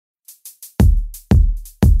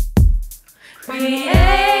Creative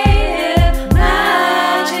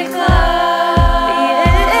Magic Club.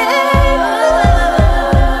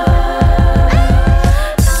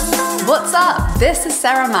 What's up? This is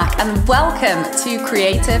Sarah Mack and welcome to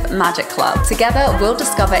Creative Magic Club. Together we'll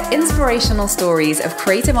discover inspirational stories of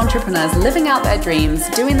creative entrepreneurs living out their dreams,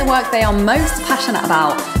 doing the work they are most passionate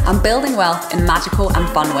about, and building wealth in magical and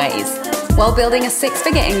fun ways. While building a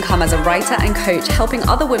six-figure income as a writer and coach, helping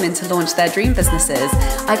other women to launch their dream businesses,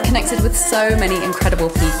 I've connected with so many incredible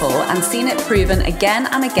people and seen it proven again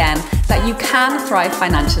and again that you can thrive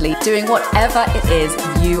financially doing whatever it is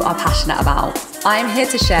you are passionate about. I'm here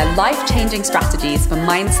to share life-changing strategies for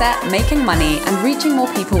mindset, making money, and reaching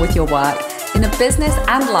more people with your work in a business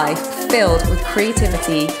and life filled with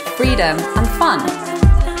creativity, freedom, and fun.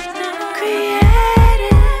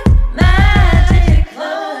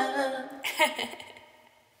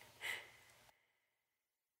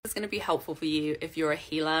 It's going to be helpful for you if you're a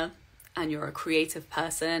healer and you're a creative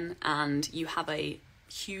person and you have a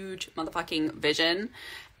huge motherfucking vision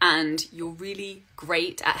and you're really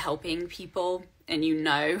great at helping people and you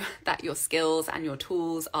know that your skills and your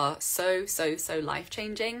tools are so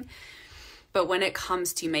life-changing. But when it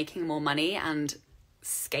comes to making more money and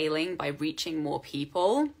scaling by reaching more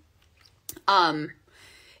people,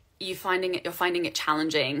 you're finding it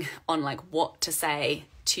challenging on like what to say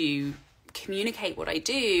to communicate what I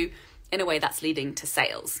do in a way that's leading to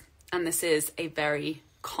sales. And this is a very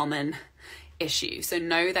common issue. So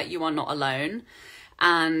know that you are not alone.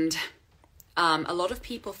 And a lot of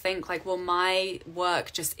people think like, well, my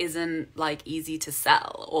work just isn't like easy to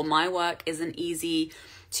sell, or my work isn't easy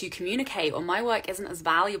to communicate, or my work isn't as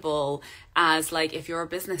valuable as like if you're a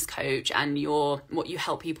business coach and what you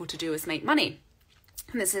help people to do is make money.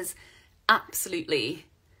 And this is absolutely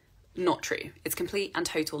not true. It's complete and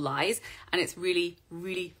total lies. And it's really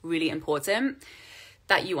important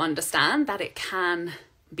that you understand that it can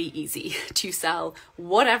be easy to sell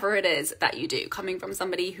whatever it is that you do. Coming from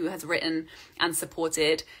somebody who has written and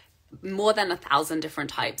supported more than 1,000 different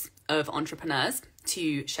types of entrepreneurs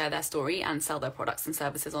to share their story and sell their products and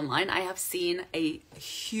services online, I have seen a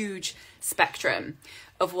huge spectrum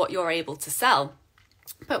of what you're able to sell.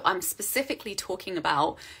 But I'm specifically talking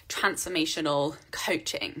about transformational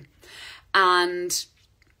coaching. And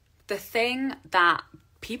the thing that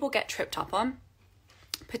people get tripped up on,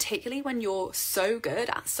 particularly when you're so good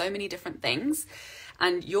at so many different things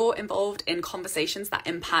and you're involved in conversations that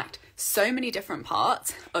impact so many different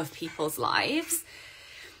parts of people's lives,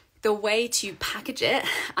 the way to package it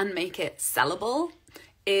and make it sellable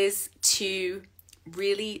is to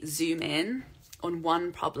really zoom in on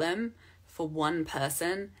one problem for one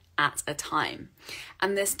person at a time.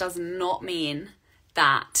 And this does not mean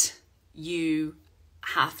that you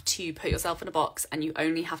have to put yourself in a box and you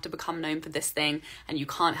only have to become known for this thing and you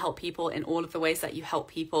can't help people in all of the ways that you help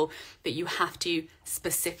people, but you have to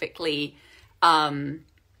specifically,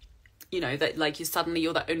 that like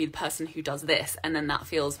you're the only person who does this. And then that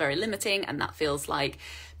feels very limiting and that feels like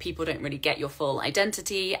people don't really get your full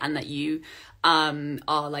identity and that you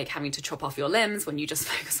are like having to chop off your limbs when you just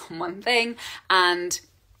focus on one thing. And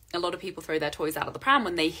a lot of people throw their toys out of the pram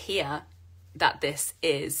when they hear that this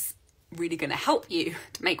is really going to help you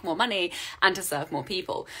to make more money and to serve more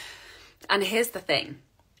people. And here's the thing,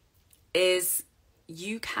 is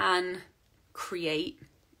you can create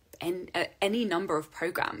any number of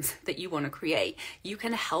programs that you want to create. You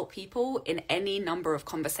can help people in any number of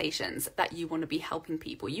conversations that you want to be helping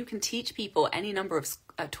people. You can teach people any number of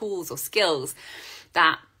tools or skills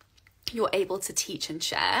that you're able to teach and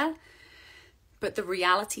share. But the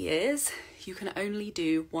reality is you can only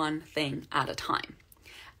do one thing at a time.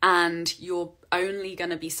 And you're only going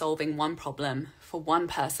to be solving one problem for one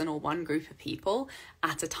person or one group of people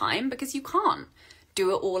at a time because you can't do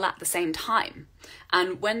it all at the same time.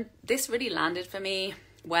 And when this really landed for me,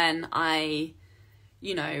 when I,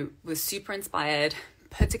 was super inspired,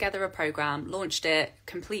 put together a program, launched it,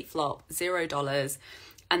 complete flop, $0,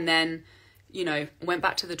 and then, went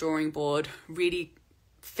back to the drawing board, really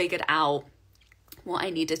figured out what I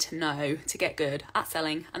needed to know to get good at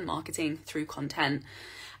selling and marketing through content,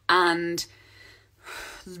 and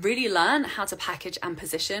really learn how to package and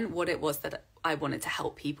position what it was that I wanted to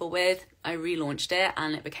help people with. I relaunched it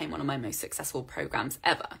and it became one of my most successful programs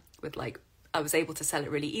ever. I was able to sell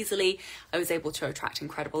it really easily. I was able to attract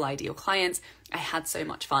incredible ideal clients. I had so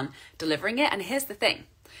much fun delivering it. And here's the thing,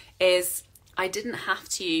 is I didn't have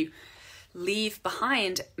to leave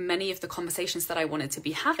behind many of the conversations that I wanted to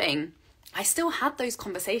be having. I still had those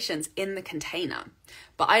conversations in the container,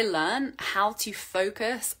 but I learned how to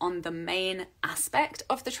focus on the main aspect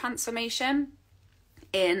of the transformation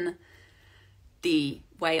in the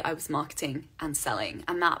way I was marketing and selling.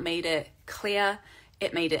 And that made it clear.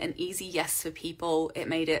 It made it an easy yes for people. It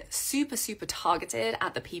made it super, super targeted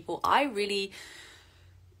at the people I really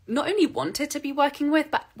not only wanted to be working with,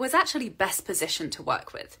 but was actually best positioned to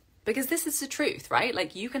work with. Because this is the truth, right?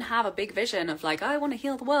 Like, you can have a big vision of like, I want to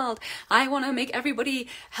heal the world. I want to make everybody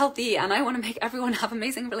healthy, and I want to make everyone have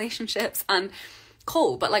amazing relationships, and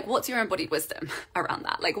cool. But like, what's your embodied wisdom around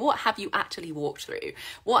that? Like, what have you actually walked through?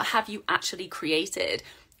 What have you actually created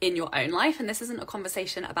in your own life? And this isn't a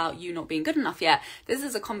conversation about you not being good enough yet. This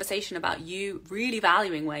is a conversation about you really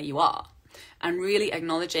valuing where you are and really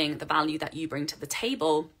acknowledging the value that you bring to the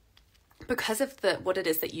table because of what it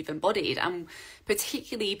is that you've embodied. And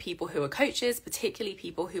particularly people who are coaches, particularly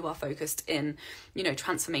people who are focused in,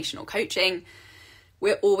 transformational coaching,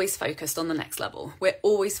 we're always focused on the next level. We're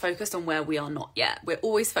always focused on where we are not yet. We're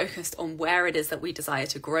always focused on where it is that we desire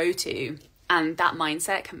to grow to. And that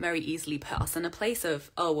mindset can very easily put us in a place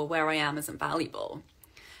of, oh, well, where I am isn't valuable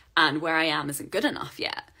and where I am isn't good enough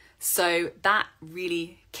yet. So that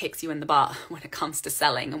really kicks you in the butt when it comes to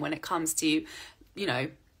selling and when it comes to,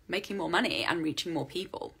 making more money and reaching more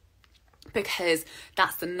people, because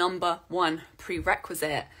that's the number one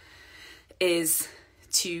prerequisite, is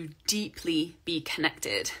to deeply be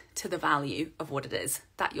connected to the value of what it is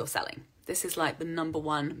that you're selling. This is like the number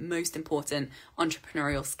one most important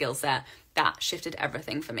entrepreneurial skill set that shifted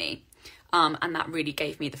everything for me. And that really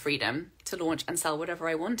gave me the freedom to launch and sell whatever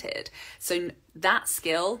I wanted. So that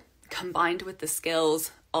skill, combined with the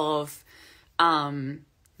skills of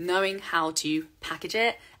knowing how to package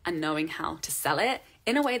it and knowing how to sell it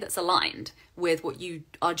in a way that's aligned with what you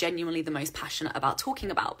are genuinely the most passionate about talking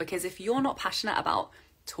about. Because if you're not passionate about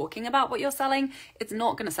talking about what you're selling, it's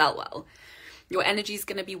not going to sell well. Your energy is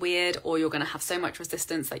going to be weird, or you're going to have so much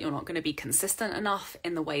resistance that you're not going to be consistent enough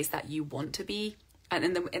in the ways that you want to be and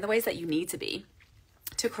in the ways that you need to be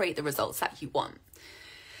to create the results that you want.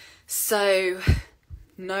 So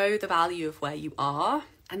know the value of where you are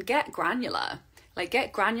and get granular.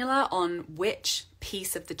 Get granular on which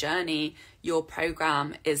piece of the journey your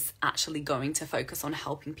program is actually going to focus on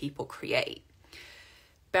helping people create.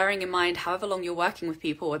 Bearing in mind, however long you're working with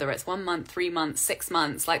people, whether it's 1 month, 3 months, 6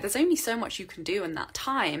 months, there's only so much you can do in that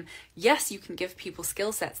time. Yes, you can give people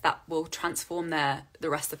skill sets that will transform the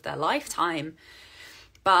rest of their lifetime,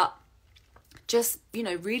 but just,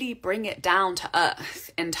 really bring it down to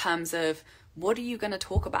earth in terms of, what are you going to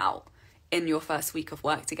talk about in your first week of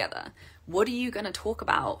work together? What are you going to talk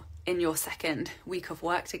about in your second week of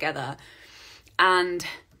work together? And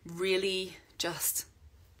really just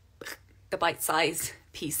the bite-sized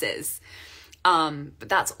pieces. But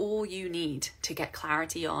that's all you need to get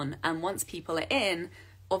clarity on. And once people are in,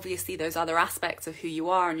 obviously those other aspects of who you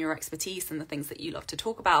are and your expertise and the things that you love to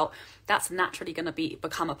talk about, that's naturally going to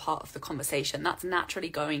become a part of the conversation. That's naturally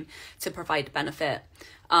going to provide benefit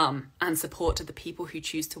and support to the people who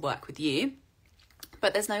choose to work with you.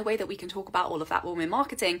 But there's no way that we can talk about all of that when we're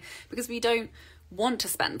marketing, because we don't want to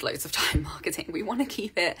spend loads of time marketing. We want to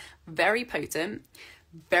keep it very potent,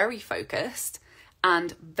 very focused,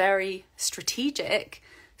 and very strategic,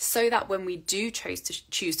 so that when we do choose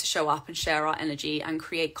to show up and share our energy and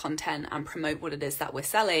create content and promote what it is that we're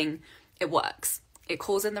selling, it works. It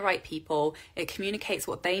calls in the right people. It communicates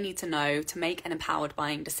what they need to know to make an empowered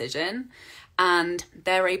buying decision. And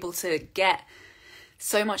they're able to get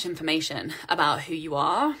so much information about who you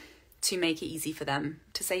are to make it easy for them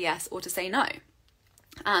to say yes or to say no.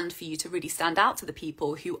 And for you to really stand out to the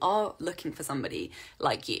people who are looking for somebody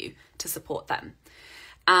like you to support them.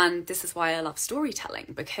 And this is why I love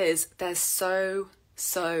storytelling, because there's so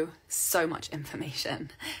much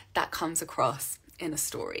information that comes across in a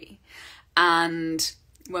story. And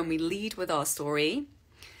when we lead with our story,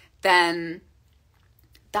 then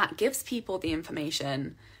that gives people the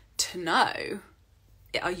information to know,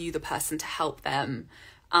 are you the person to help them?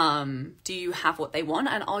 Do you have what they want?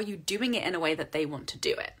 And are you doing it in a way that they want to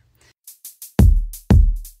do it?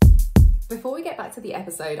 Before we get back to the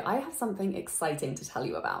episode, I have something exciting to tell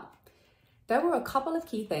you about. There were a couple of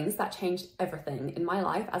key things that changed everything in my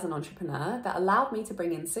life as an entrepreneur that allowed me to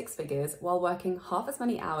bring in 6 figures while working half as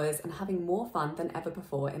many hours and having more fun than ever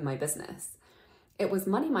before in my business. It was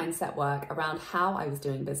money mindset work around how I was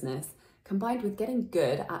doing business, combined with getting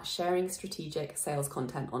good at sharing strategic sales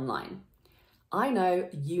content online. I know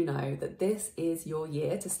you know that this is your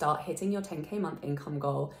year to start hitting your 10K month income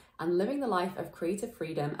goal and living the life of creative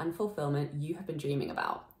freedom and fulfillment you have been dreaming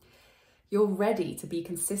about. You're ready to be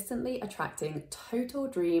consistently attracting total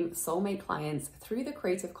dream soulmate clients through the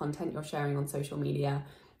creative content you're sharing on social media,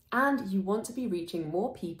 and you want to be reaching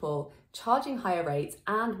more people, charging higher rates,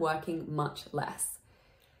 and working much less.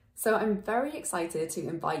 So I'm very excited to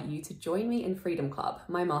invite you to join me in Freedom Club,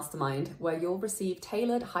 my mastermind, where you'll receive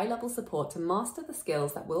tailored high-level support to master the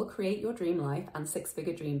skills that will create your dream life and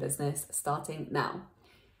six-figure dream business starting now.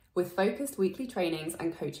 With focused weekly trainings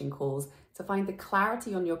and coaching calls to find the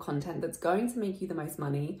clarity on your content that's going to make you the most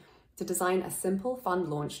money, to design a simple,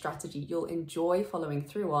 fun launch strategy you'll enjoy following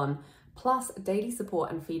through on, plus daily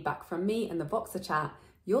support and feedback from me in the Voxer chat,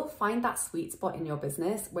 you'll find that sweet spot in your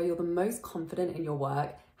business where you're the most confident in your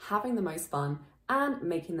work, having the most fun, and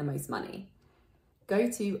making the most money. Go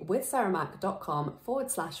to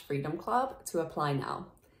withsarahmac.com/freedom club to apply now.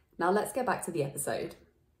 Now let's get back to the episode.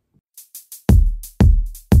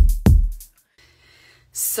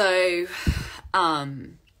 So,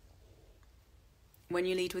 when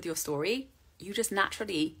you lead with your story, you just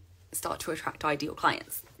naturally start to attract ideal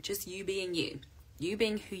clients. Just you being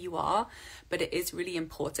who you are. But it is really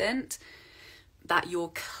important that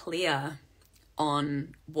you're clear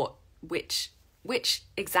on which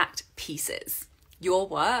exact pieces. Your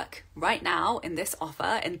work right now in this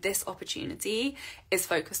offer, in this opportunity, is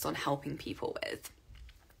focused on helping people with.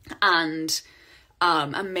 And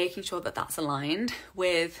making sure that that's aligned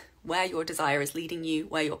with where your desire is leading you,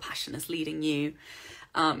 where your passion is leading you,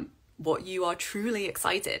 what you are truly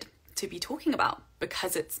excited to be talking about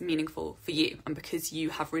because it's meaningful for you and because you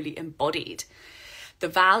have really embodied the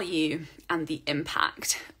value and the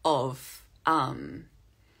impact of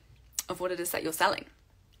what it is that you're selling.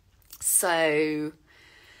 So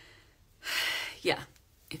yeah,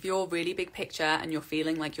 if you're really big picture and you're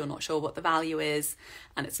feeling like you're not sure what the value is,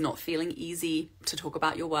 and it's not feeling easy to talk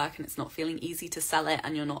about your work, and it's not feeling easy to sell it,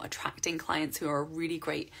 and you're not attracting clients who are a really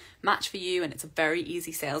great match for you, and it's a very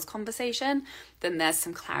easy sales conversation, then there's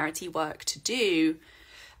some clarity work to do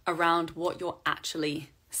around what you're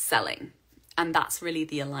actually selling. And that's really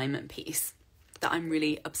the alignment piece that I'm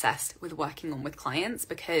really obsessed with working on with clients,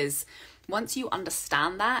 because once you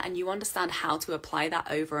understand that and you understand how to apply that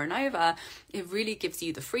over and over, it really gives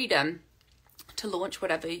you the freedom to launch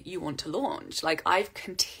whatever you want to launch. Like, I've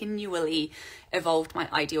continually evolved my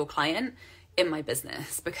ideal client in my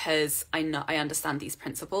business because I understand these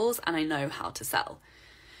principles and I know how to sell.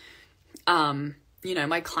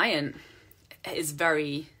 My client is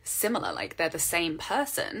very similar. Like, they're the same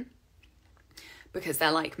person because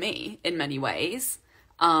they're like me in many ways.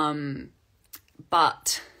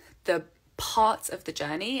 But the parts of the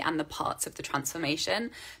journey and the parts of the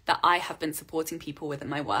transformation that I have been supporting people with in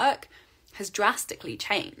my work has drastically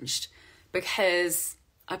changed because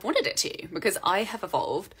I've wanted it to, because I have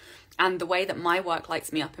evolved. And the way that my work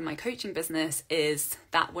lights me up in my coaching business is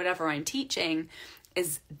that whatever I'm teaching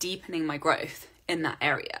is deepening my growth in that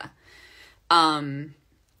area. And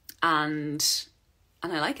I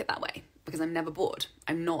like it that way because I'm never bored.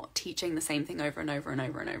 I'm not teaching the same thing over and over and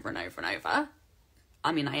over and over and over and over.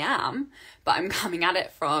 I mean, I am, but I'm coming at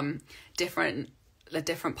it from a different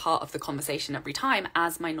part of the conversation every time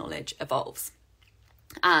as my knowledge evolves.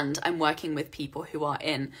 And I'm working with people who are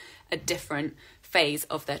in a different phase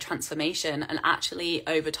of their transformation. And actually,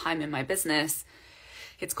 over time in my business,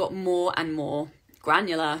 it's got more and more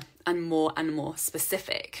granular and more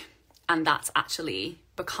specific. And that's actually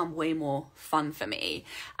become way more fun for me.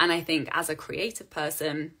 And I think as a creative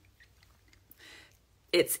person,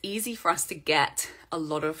 it's easy for us to get a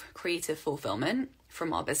lot of creative fulfillment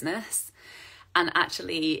from our business. And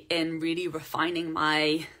actually, in really refining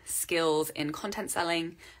my skills in content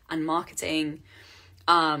selling and marketing,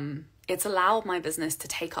 it's allowed my business to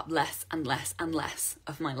take up less and less and less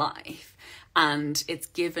of my life. And it's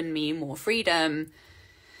given me more freedom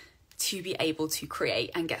to be able to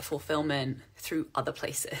create and get fulfillment through other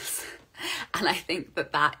places. And I think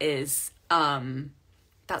that is...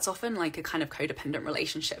 that's often like a kind of codependent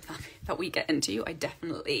relationship that we get into. I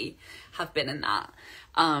definitely have been in that,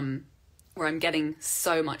 where I'm getting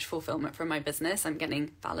so much fulfillment from my business. I'm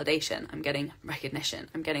getting validation. I'm getting recognition.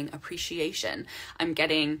 I'm getting appreciation. I'm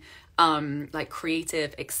getting like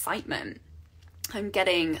creative excitement. I'm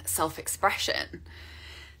getting self-expression.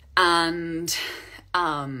 And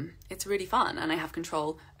it's really fun. And I have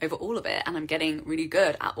control over all of it. And I'm getting really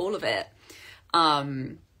good at all of it.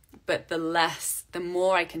 But the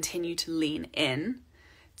more I continue to lean in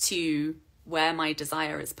to where my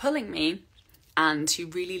desire is pulling me, and to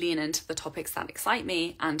really lean into the topics that excite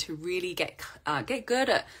me, and to really get good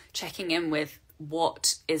at checking in with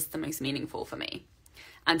what is the most meaningful for me,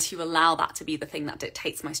 and to allow that to be the thing that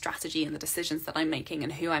dictates my strategy and the decisions that I'm making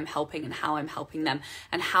and who I'm helping and how I'm helping them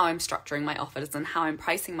and how I'm structuring my offers and how I'm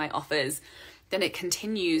pricing my offers, then it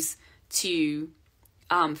continues to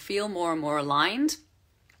feel more and more aligned.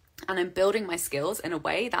 And I'm building my skills in a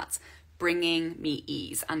way that's bringing me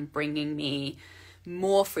ease and bringing me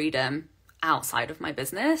more freedom outside of my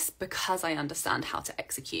business because I understand how to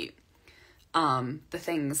execute the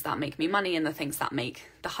things that make me money and the things that make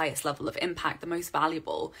the highest level of impact, the most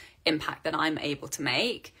valuable impact that I'm able to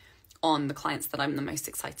make on the clients that I'm the most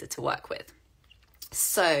excited to work with.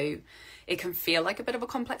 So it can feel like a bit of a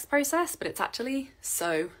complex process, but it's actually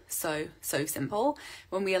so simple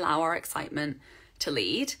when we allow our excitement to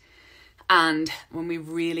lead. And when we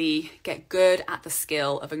really get good at the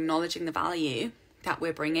skill of acknowledging the value that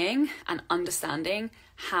we're bringing and understanding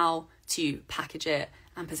how to package it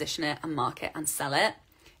and position it and market and sell it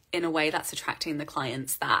in a way that's attracting the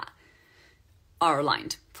clients that are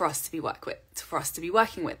aligned for us to be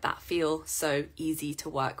working with, that feel so easy to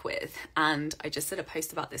work with. And I just did a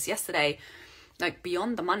post about this yesterday. Like,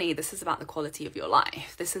 beyond the money, this is about the quality of your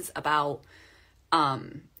life. This is about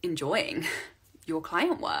enjoying your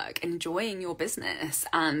client work, enjoying your business,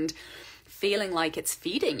 and feeling like it's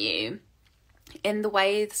feeding you in the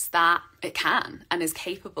ways that it can and is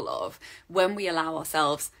capable of when we allow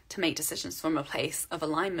ourselves to make decisions from a place of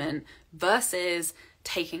alignment versus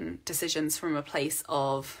taking decisions from a place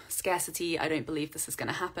of scarcity. I don't believe this is going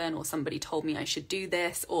to happen, or somebody told me I should do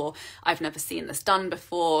this, or I've never seen this done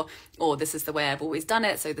before, or this is the way I've always done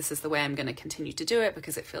it, so this is the way I'm going to continue to do it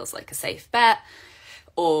because it feels like a safe bet,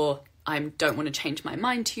 or I don't want to change my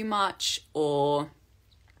mind too much, or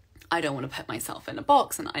I don't want to put myself in a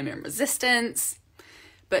box and I'm in resistance.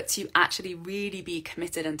 But to actually really be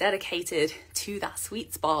committed and dedicated to that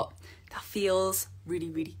sweet spot that feels really,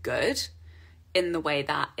 really good in the way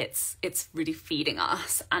that it's really feeding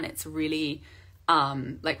us, and it's really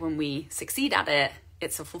like when we succeed at it,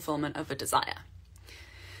 it's a fulfillment of a desire,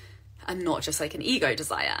 and not just like an ego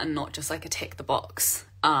desire, and not just like a tick the box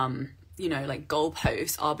like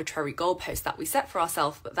goalposts, arbitrary goalposts that we set for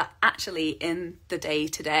ourselves, but that actually in the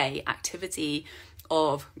day-to-day activity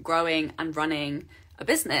of growing and running a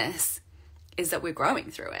business is that we're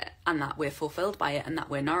growing through it, and that we're fulfilled by it, and that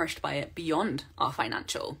we're nourished by it beyond our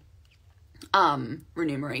financial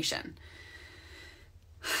remuneration,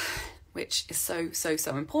 which is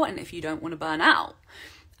so important if you don't want to burn out.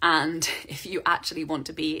 And if you actually want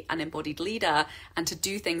to be an embodied leader and to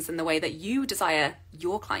do things in the way that you desire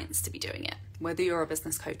your clients to be doing it, whether you're a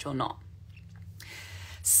business coach or not.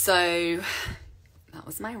 So that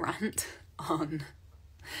was my rant on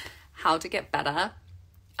how to get better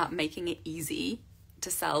at making it easy to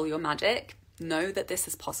sell your magic. Know that this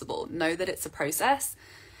is possible. Know that it's a process.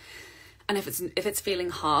 And if it's feeling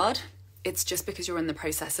hard, it's just because you're in the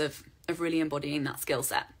process of really embodying that skill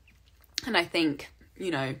set. And I think,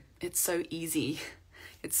 it's so easy.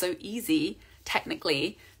 It's so easy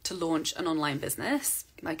technically to launch an online business.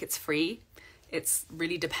 Like, it's free. It's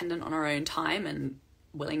really dependent on our own time and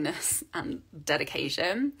willingness and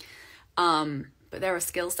dedication. But there are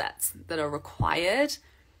skill sets that are required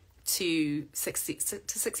to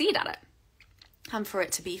succeed at it, and for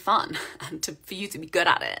it to be fun, and for you to be good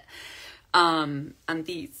at it. And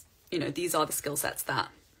these are the skill sets that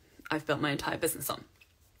I've built my entire business on,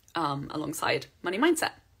 alongside money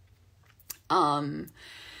mindset.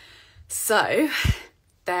 So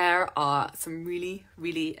there are some really,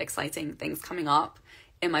 really exciting things coming up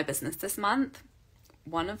in my business this month.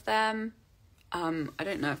 One of them, I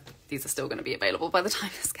don't know if these are still going to be available by the time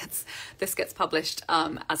this gets published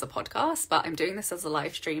as a podcast, but I'm doing this as a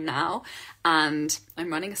live stream now, and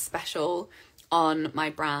I'm running a special on my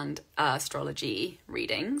brand astrology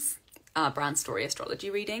readings, brand story astrology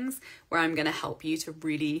readings, where I'm going to help you to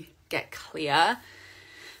really get clear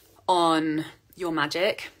on your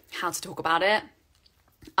magic, how to talk about it,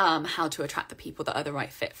 how to attract the people that are the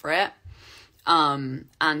right fit for it, and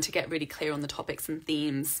to get really clear on the topics and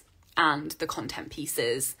themes and the content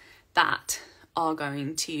pieces that are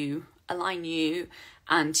going to align you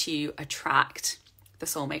and to attract the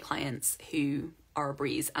soulmate clients who are a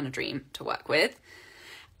breeze and a dream to work with.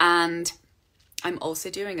 And I'm also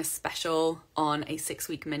doing a special on a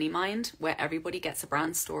 6-week mini mind where everybody gets a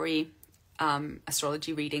brand story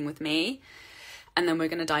astrology reading with me. And then we're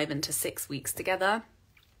going to dive into 6 weeks together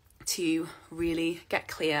to really get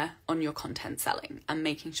clear on your content selling and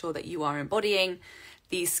making sure that you are embodying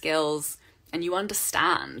these skills and you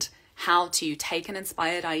understand how to take an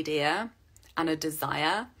inspired idea and a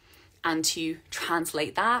desire and to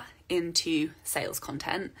translate that into sales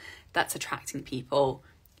content that's attracting people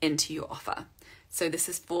into your offer. So this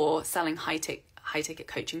is for selling high ticket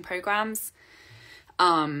coaching programs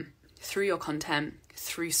through your content,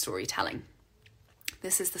 through storytelling.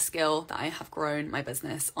 This is the skill that I have grown my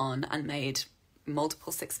business on and made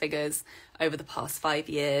multiple 6 figures over the past 5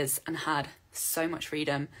 years, and had so much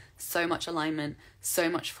freedom, so much alignment, so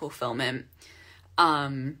much fulfillment.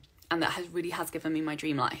 And and that really has given me my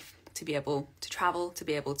dream life, to be able to travel, to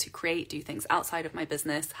be able to create, do things outside of my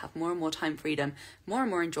business, have more and more time freedom, more and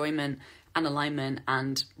more enjoyment and alignment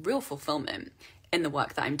and real fulfillment in the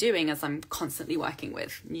work that I'm doing, as I'm constantly working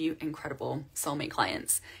with new incredible soulmate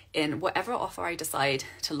clients in whatever offer I decide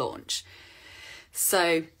to launch.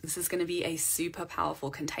 So this is going to be a super powerful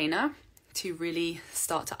container to really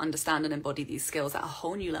start to understand and embody these skills at a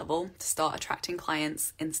whole new level, to start attracting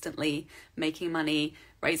clients instantly, making money,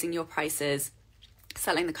 raising your prices,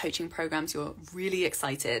 selling the coaching programs you're really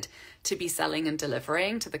excited to be selling and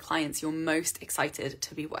delivering to the clients you're most excited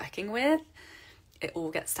to be working with. It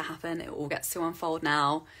all gets to happen. It all gets to unfold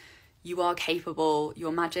now. You are capable.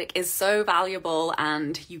 Your magic is so valuable,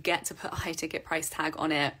 and you get to put a high ticket price tag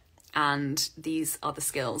on it. And these are the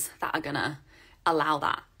skills that are gonna allow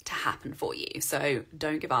that to happen for you. So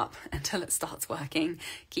don't give up until it starts working.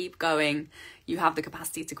 Keep going. You have the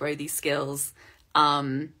capacity to grow these skills.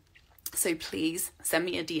 So please send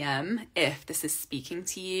me a DM if this is speaking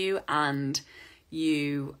to you and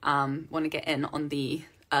you want to get in on the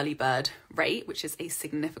early bird rate, which is a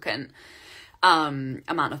significant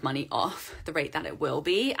amount of money off the rate that it will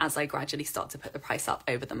be as I gradually start to put the price up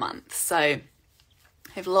over the month. So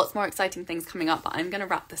I have lots more exciting things coming up, but I'm going to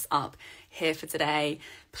wrap this up here for today.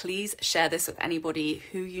 Please share this with anybody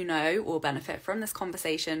who you know will benefit from this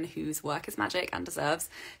conversation, whose work is magic and deserves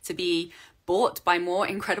to be bought by more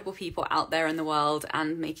incredible people out there in the world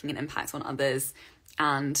and making an impact on others.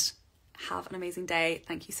 And have an amazing day.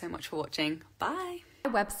 Thank you so much for watching. Bye.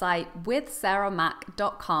 My website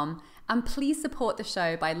withsarahmac.com, and please support the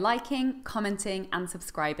show by liking, commenting and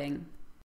subscribing.